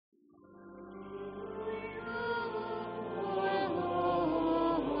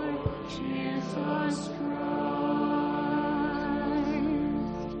Jesus Christ.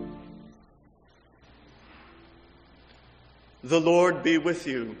 The Lord be with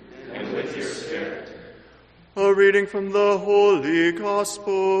you. And with your spirit. A reading from the Holy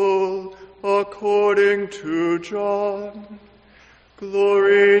Gospel according to John.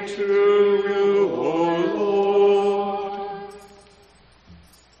 Glory to you, O Lord.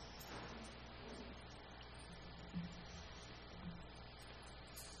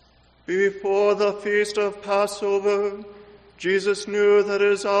 Before the feast of Passover, Jesus knew that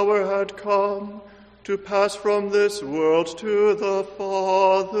his hour had come to pass from this world to the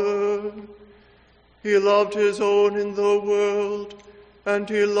Father. He loved his own in the world, and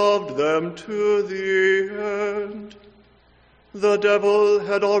he loved them to the end. The devil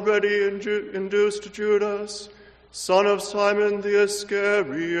had already induced Judas, son of Simon the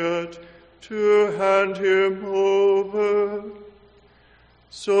Iscariot, to hand him over.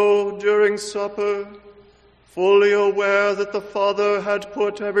 So during supper, fully aware that the Father had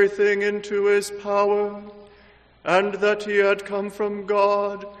put everything into his power, and that he had come from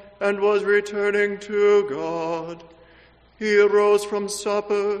God and was returning to God, he arose from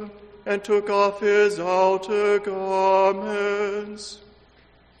supper and took off his outer garments.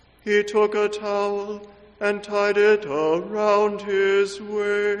 He took a towel and tied it around his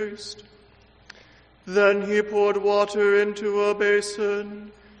waist. Then he poured water into a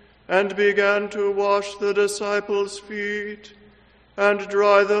basin and began to wash the disciples' feet and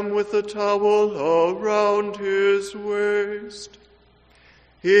dry them with the towel around his waist.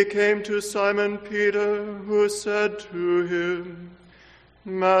 He came to Simon Peter, who said to him,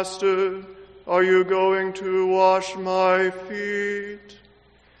 "Master, are you going to wash my feet?"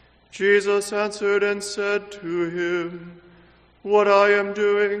 Jesus answered and said to him, "What I am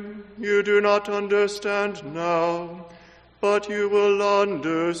doing you do not understand now, but you will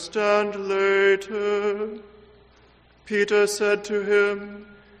understand later." Peter said to him,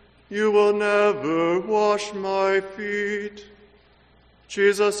 "You will never wash my feet."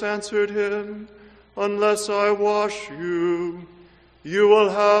 Jesus answered him, "Unless I wash you, you will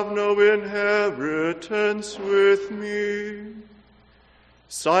have no inheritance with me."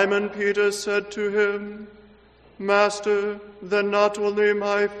 Simon Peter said to him, "Master, then not only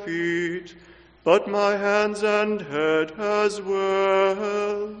my feet, but my hands and head as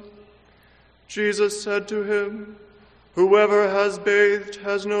well." Jesus said to him, "Whoever has bathed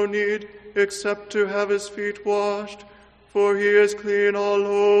has no need except to have his feet washed, for he is clean all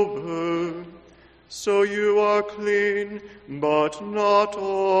over. So you are clean, but not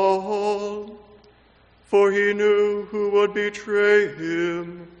all." For he knew who would betray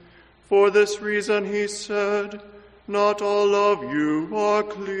him. For this reason he said, "Not all of you are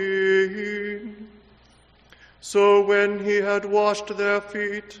clean." So when he had washed their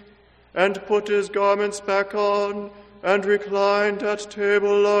feet and put his garments back on and reclined at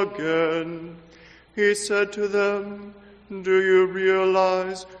table again, he said to them, "Do you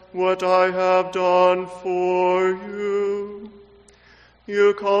realize what I have done for you?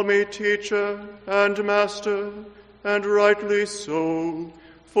 You call me teacher and master, and rightly so,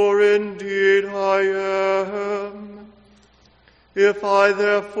 for indeed I am. If I,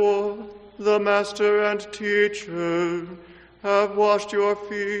 therefore, the master and teacher, have washed your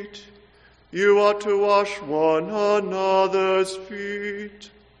feet, you ought to wash one another's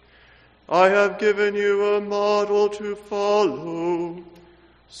feet. I have given you a model to follow,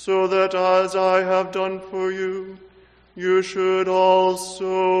 so that as I have done for you, you should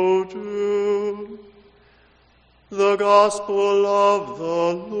also do." The Gospel of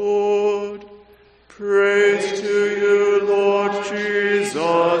the Lord. Praise to you, Lord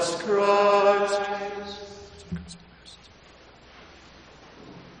Jesus Christ.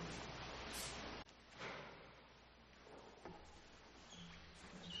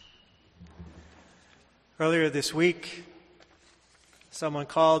 Earlier this week, someone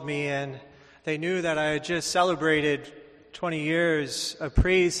called me and they knew that I had just celebrated 20 years of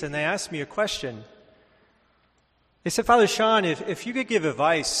priest, and they asked me a question. They said, "Father Sean, if you could give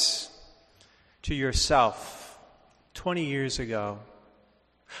advice to yourself 20 years ago,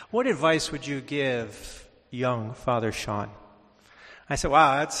 what advice would you give young Father Sean?" I said,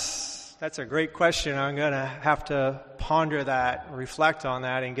 "Wow, that's a great question. I'm going to have to ponder that, reflect on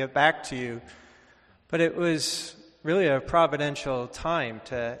that, and get back to you." But it was really a providential time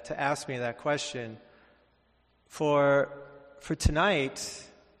to ask me that question. For tonight,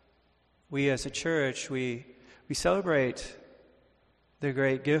 we as a church, we celebrate the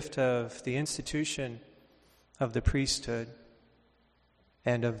great gift of the institution of the priesthood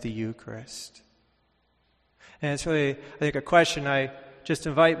and of the Eucharist. And it's really, I think, a question I just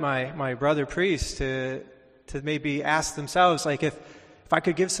invite my brother priests to maybe ask themselves, like, if I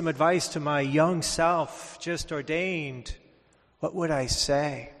could give some advice to my young self, just ordained, what would I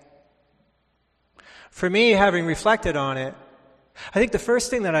say? For me, having reflected on it, I think the first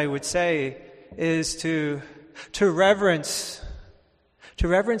thing that I would say is to reverence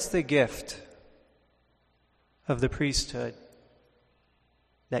the gift of the priesthood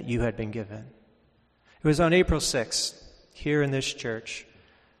that you had been given. It was on April 6th, here in this church,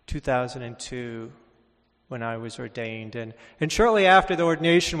 2002, when I was ordained. And shortly after the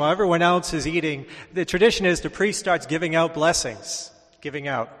ordination, while everyone else is eating, the tradition is the priest starts giving out blessings. Giving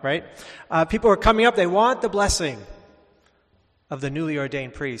out, right? People are coming up, they want the blessing of the newly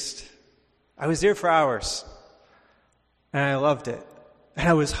ordained priest. I was there for hours, and I loved it. And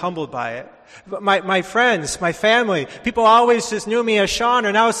I was humbled by it. But my friends, my family, people always just knew me as Sean,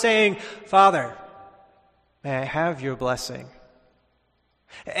 are now saying, Father, may I have your blessing?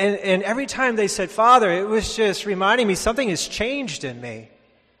 And every time they said, Father, it was just reminding me something has changed in me.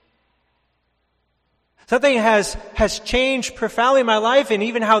 Something has changed profoundly in my life and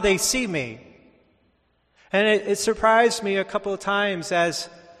even how they see me. And it surprised me a couple of times as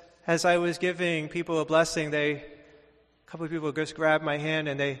I was giving people a blessing. A couple of people just grabbed my hand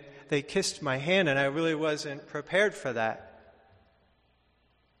and they kissed my hand, and I really wasn't prepared for that.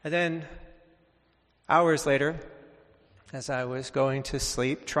 And then hours later, as I was going to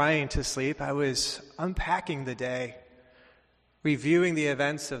sleep, trying to sleep, I was unpacking the day, reviewing the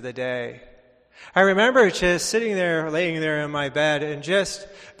events of the day. I remember just sitting there, laying there in my bed, and just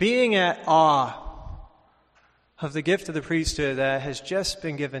being at awe of the gift of the priesthood that has just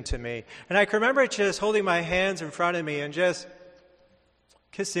been given to me. And I can remember just holding my hands in front of me and just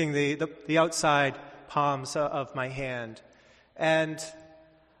kissing the outside palms of my hand. And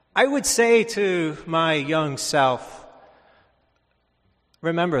I would say to my young self,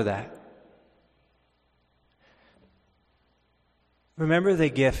 remember that. Remember the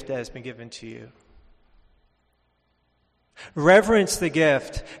gift that has been given to you. Reverence the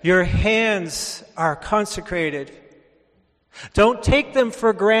gift. Your hands are consecrated. Don't take them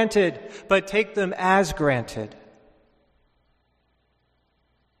for granted, but take them as granted.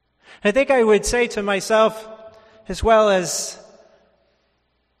 I think I would say to myself, as well as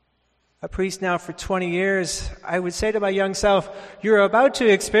a priest now for 20 years, I would say to my young self, you're about to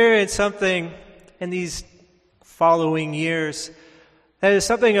experience something in these following years that is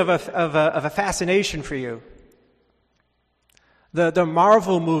something of a fascination for you. The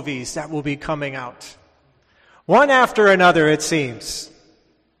Marvel movies that will be coming out. One after another, it seems.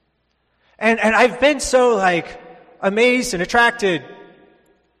 And I've been so amazed and attracted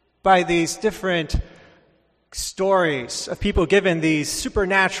by these different stories of people given these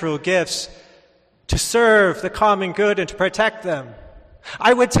supernatural gifts to serve the common good and to protect them.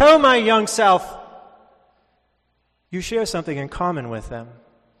 I would tell my young self, you share something in common with them.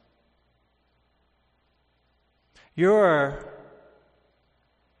 Your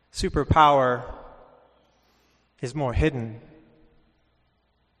superpower is more hidden.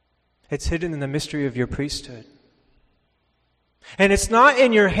 It's hidden in the mystery of your priesthood. And it's not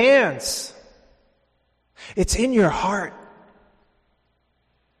in your hands. It's in your heart.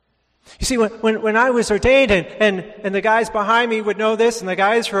 You see, when I was ordained, and the guys behind me would know this, and the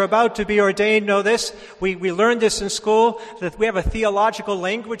guys who are about to be ordained know this, we learned this in school, that we have a theological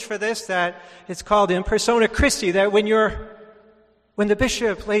language for this, that it's called in persona Christi, that when the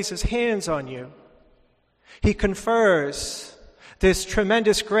bishop lays his hands on you, he confers this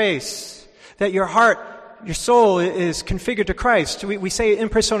tremendous grace that your heart, your soul is configured to Christ. We say in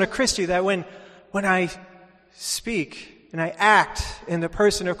persona Christi that when I speak and I act in the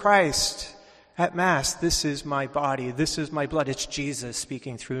person of Christ at Mass, this is my body, this is my blood. It's Jesus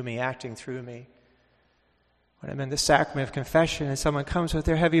speaking through me, acting through me. When I'm in the sacrament of confession and someone comes with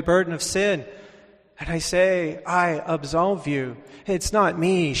their heavy burden of sin, and I say, I absolve you. It's not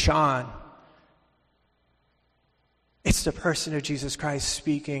me, Sean. It's the person of Jesus Christ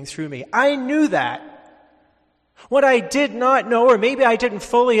speaking through me. I knew that. What I did not know, or maybe I didn't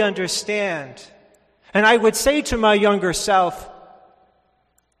fully understand, and I would say to my younger self,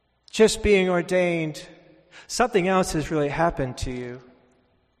 just being ordained, something else has really happened to you.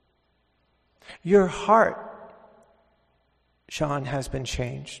 Your heart, Sean, has been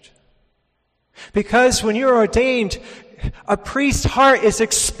changed. Because when you're ordained, a priest's heart is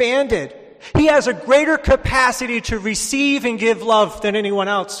expanded. He has a greater capacity to receive and give love than anyone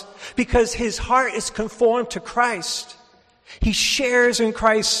else because his heart is conformed to Christ. He shares in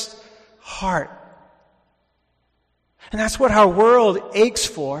Christ's heart. And that's what our world aches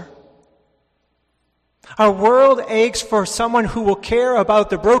for. Our world aches for someone who will care about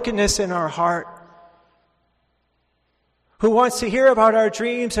the brokenness in our heart, who wants to hear about our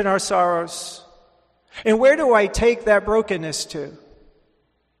dreams and our sorrows. And where do I take that brokenness to?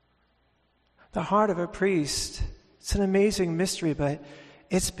 The heart of a priest. It's an amazing mystery, but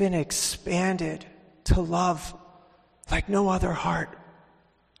it's been expanded to love like no other heart.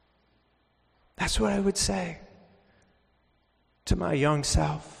 That's what I would say to my young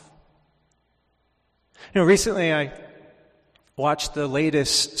self. Recently I watched the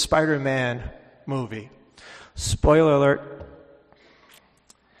latest Spider-Man movie. Spoiler alert.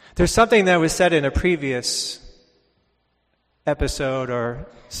 There's something that was said in a previous episode or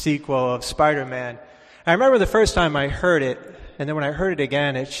sequel of Spider-Man. I remember the first time I heard it, and then when I heard it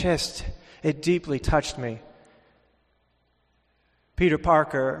again, it deeply touched me. Peter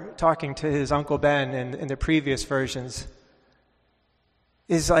Parker, talking to his Uncle Ben in the previous versions,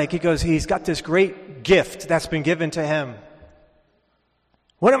 is like, he's got this great gift that's been given to him.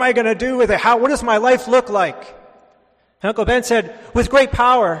 What am I going to do with it? What does my life look like? And Uncle Ben said, with great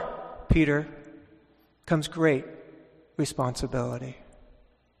power, Peter, comes great responsibility.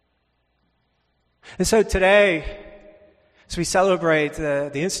 And so today, as we celebrate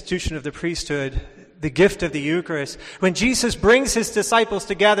the institution of the priesthood, the gift of the Eucharist, when Jesus brings his disciples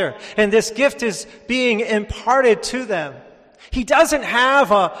together and this gift is being imparted to them, he doesn't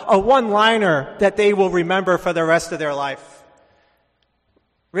have a one-liner that they will remember for the rest of their life.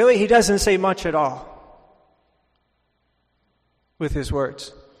 Really, he doesn't say much at all with his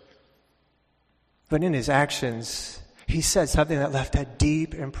words. But in his actions, he said something that left a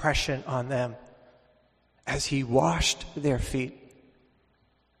deep impression on them as he washed their feet.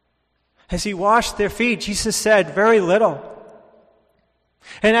 As he washed their feet, Jesus said very little.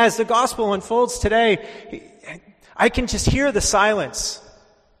 And as the gospel unfolds today, I can just hear the silence.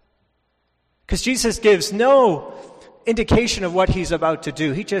 Because Jesus gives no indication of what he's about to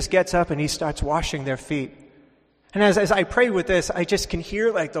do. He just gets up and he starts washing their feet. And as I pray with this, I just can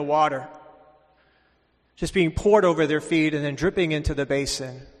hear like the water just being poured over their feet and then dripping into the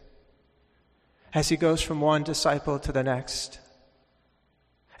basin as he goes from one disciple to the next.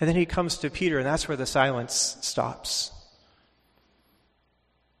 And then he comes to Peter, and that's where the silence stops.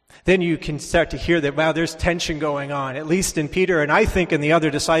 Then you can start to hear that, wow, there's tension going on, at least in Peter, and I think in the other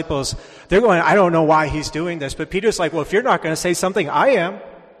disciples. They're going, I don't know why he's doing this. But Peter's like, well, if you're not going to say something, I am.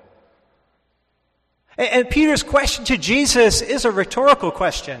 And Peter's question to Jesus is a rhetorical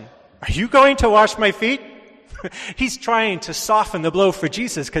question. Are you going to wash my feet? He's trying to soften the blow for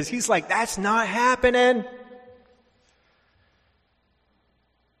Jesus because he's like, that's not happening.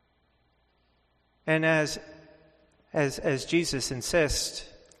 And as Jesus insists,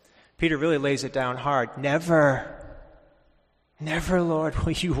 Peter really lays it down hard. Never, Lord,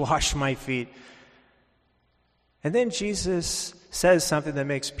 will you wash my feet. And then Jesus says something that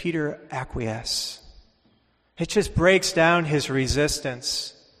makes Peter acquiesce. It just breaks down his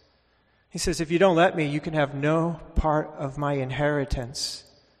resistance. He says, if you don't let me, you can have no part of my inheritance.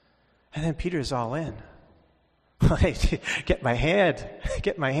 And then Peter's all in. Get my hands,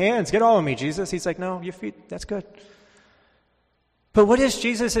 get all of me, Jesus. He's like, no, your feet, that's good. But what is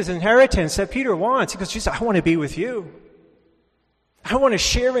Jesus' inheritance that Peter wants? He goes, Jesus, I want to be with you. I want to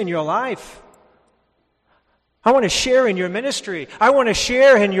share in your life. I want to share in your ministry. I want to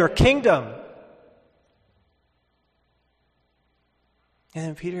share in your kingdom. And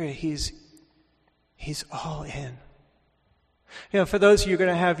then Peter, he's all in. For those of you who are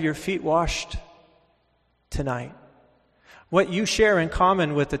going to have your feet washed tonight, what you share in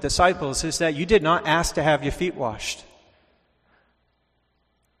common with the disciples is that you did not ask to have your feet washed.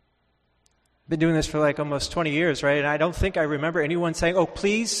 Been doing this for like almost 20 years, right? And I don't think I remember anyone saying, oh,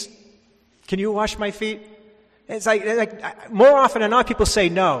 please, can you wash my feet? It's like more often than not, people say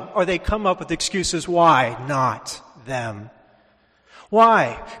no, or they come up with excuses why not them.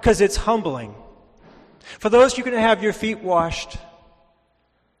 Why? Because it's humbling. For those you're going to have your feet washed,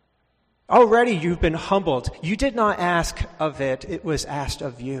 already you've been humbled. You did not ask of it, it was asked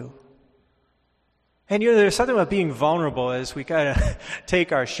of you. And there's something about being vulnerable as we kind of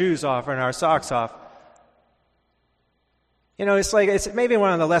take our shoes off and our socks off. It's like, it's maybe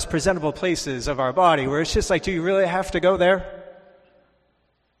one of the less presentable places of our body where it's just like, do you really have to go there?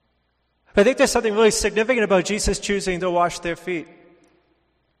 But I think there's something really significant about Jesus choosing to wash their feet.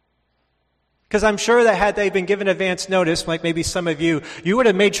 Because I'm sure that had they been given advance notice, like maybe some of you, you would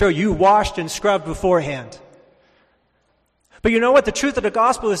have made sure you washed and scrubbed beforehand. But you know what? The truth of the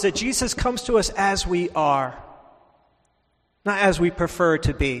gospel is that Jesus comes to us as we are, not as we prefer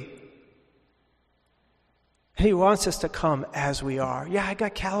to be. He wants us to come as we are. Yeah, I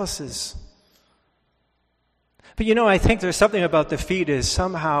got calluses. But I think there's something about the feet is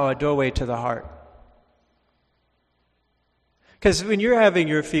somehow a doorway to the heart. Because when you're having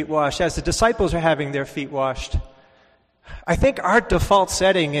your feet washed, as the disciples are having their feet washed, I think our default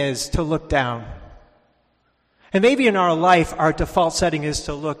setting is to look down. And maybe in our life, our default setting is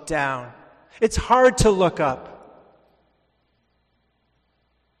to look down. It's hard to look up.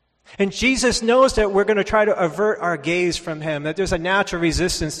 And Jesus knows that we're going to try to avert our gaze from him, that there's a natural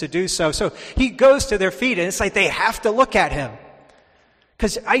resistance to do so. So he goes to their feet, and it's like they have to look at him.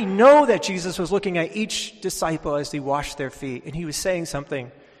 Because I know that Jesus was looking at each disciple as he washed their feet, and he was saying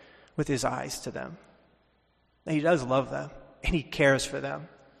something with his eyes to them. That he does love them, and he cares for them.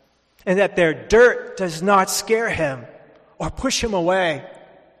 And that their dirt does not scare him or push him away.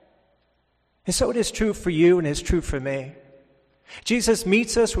 And so it is true for you, and it's true for me. Jesus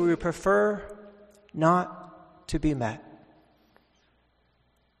meets us where we prefer not to be met.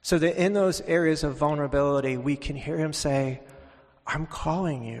 So that in those areas of vulnerability, we can hear him say, I'm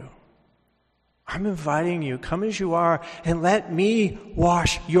calling you. I'm inviting you. Come as you are and let me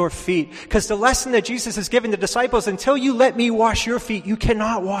wash your feet. Because the lesson that Jesus has given the disciples, until you let me wash your feet, you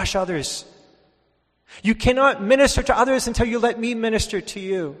cannot wash others. You cannot minister to others until you let me minister to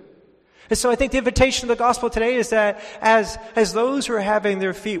you. And so I think the invitation of the gospel today is that as those who are having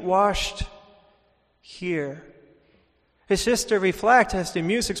their feet washed here, it's just to reflect as the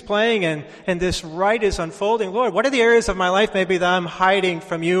music's playing and this rite is unfolding. Lord, what are the areas of my life maybe that I'm hiding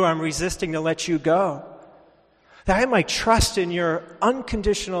from you, I'm resisting to let you go? That I might trust in your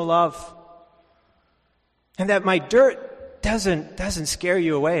unconditional love. And that my dirt doesn't scare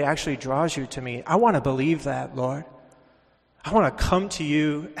you away, it actually draws you to me. I want to believe that, Lord. I want to come to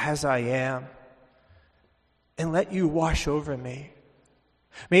you as I am and let you wash over me.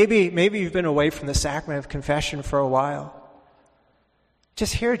 Maybe you've been away from the sacrament of confession for a while.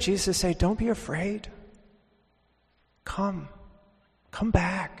 Just hear Jesus say, don't be afraid. Come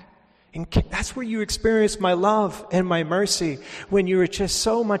back. And that's where you experience my love and my mercy, when you are just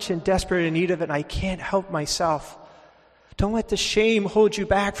so much in desperate need of it and I can't help myself. Don't let the shame hold you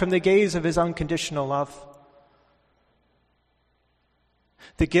back from the gaze of his unconditional love.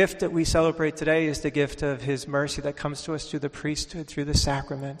 The gift that we celebrate today is the gift of his mercy that comes to us through the priesthood, through the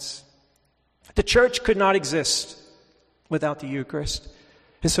sacraments. The church could not exist without the Eucharist,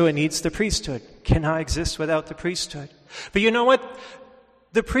 and so it needs the priesthood. Cannot exist without the priesthood. But you know what?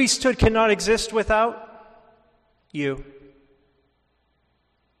 The priesthood cannot exist without you.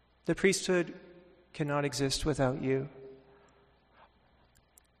 The priesthood cannot exist without you.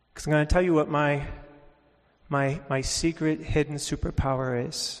 Because I'm going to tell you what my secret hidden superpower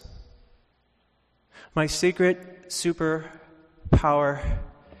is. My secret superpower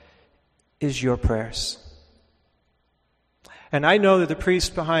is your prayers. And I know that the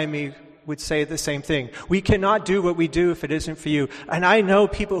priest behind me would say the same thing. We cannot do what we do if it isn't for you. And I know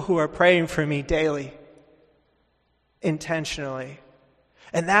people who are praying for me daily, intentionally.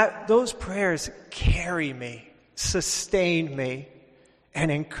 And those prayers carry me, sustain me,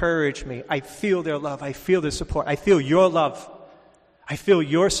 and encourage me. I feel their love. I feel their support. I feel your love. I feel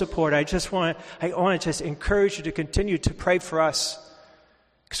your support. I want to just encourage you to continue to pray for us,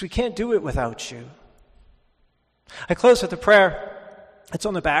 because we can't do it without you. I close with a prayer. It's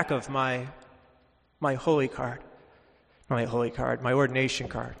on the back of my holy card. My ordination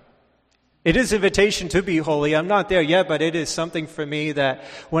card. It is an invitation to be holy. I'm not there yet, but it is something for me that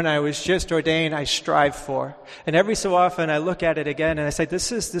when I was just ordained, I strive for. And every so often I look at it again and I say,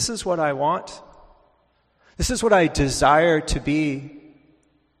 this is what I want. This is what I desire to be.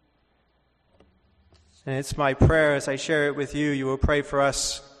 And it's my prayer as I share it with you, you will pray for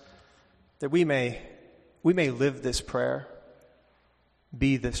us that we may live this prayer,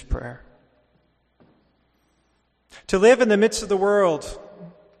 be this prayer. To live in the midst of the world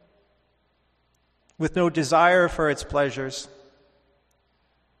with no desire for its pleasures.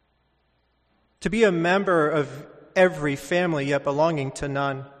 To be a member of every family, yet belonging to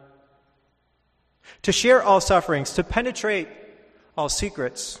none. To share all sufferings, to penetrate all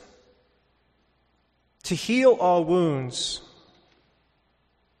secrets. To heal all wounds.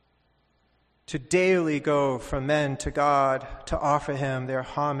 To daily go from men to God, to offer him their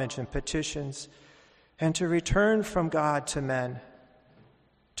homage and petitions, and to return from God to men,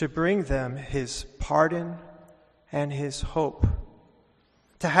 to bring them his pardon and his hope.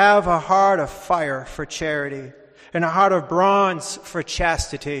 To have a heart of fire for charity and a heart of bronze for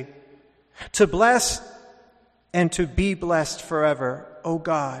chastity. To bless and to be blessed forever. O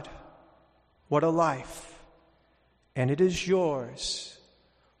God, what a life. And it is yours,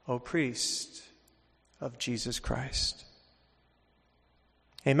 O priest of Jesus Christ.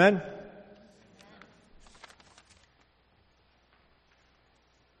 Amen.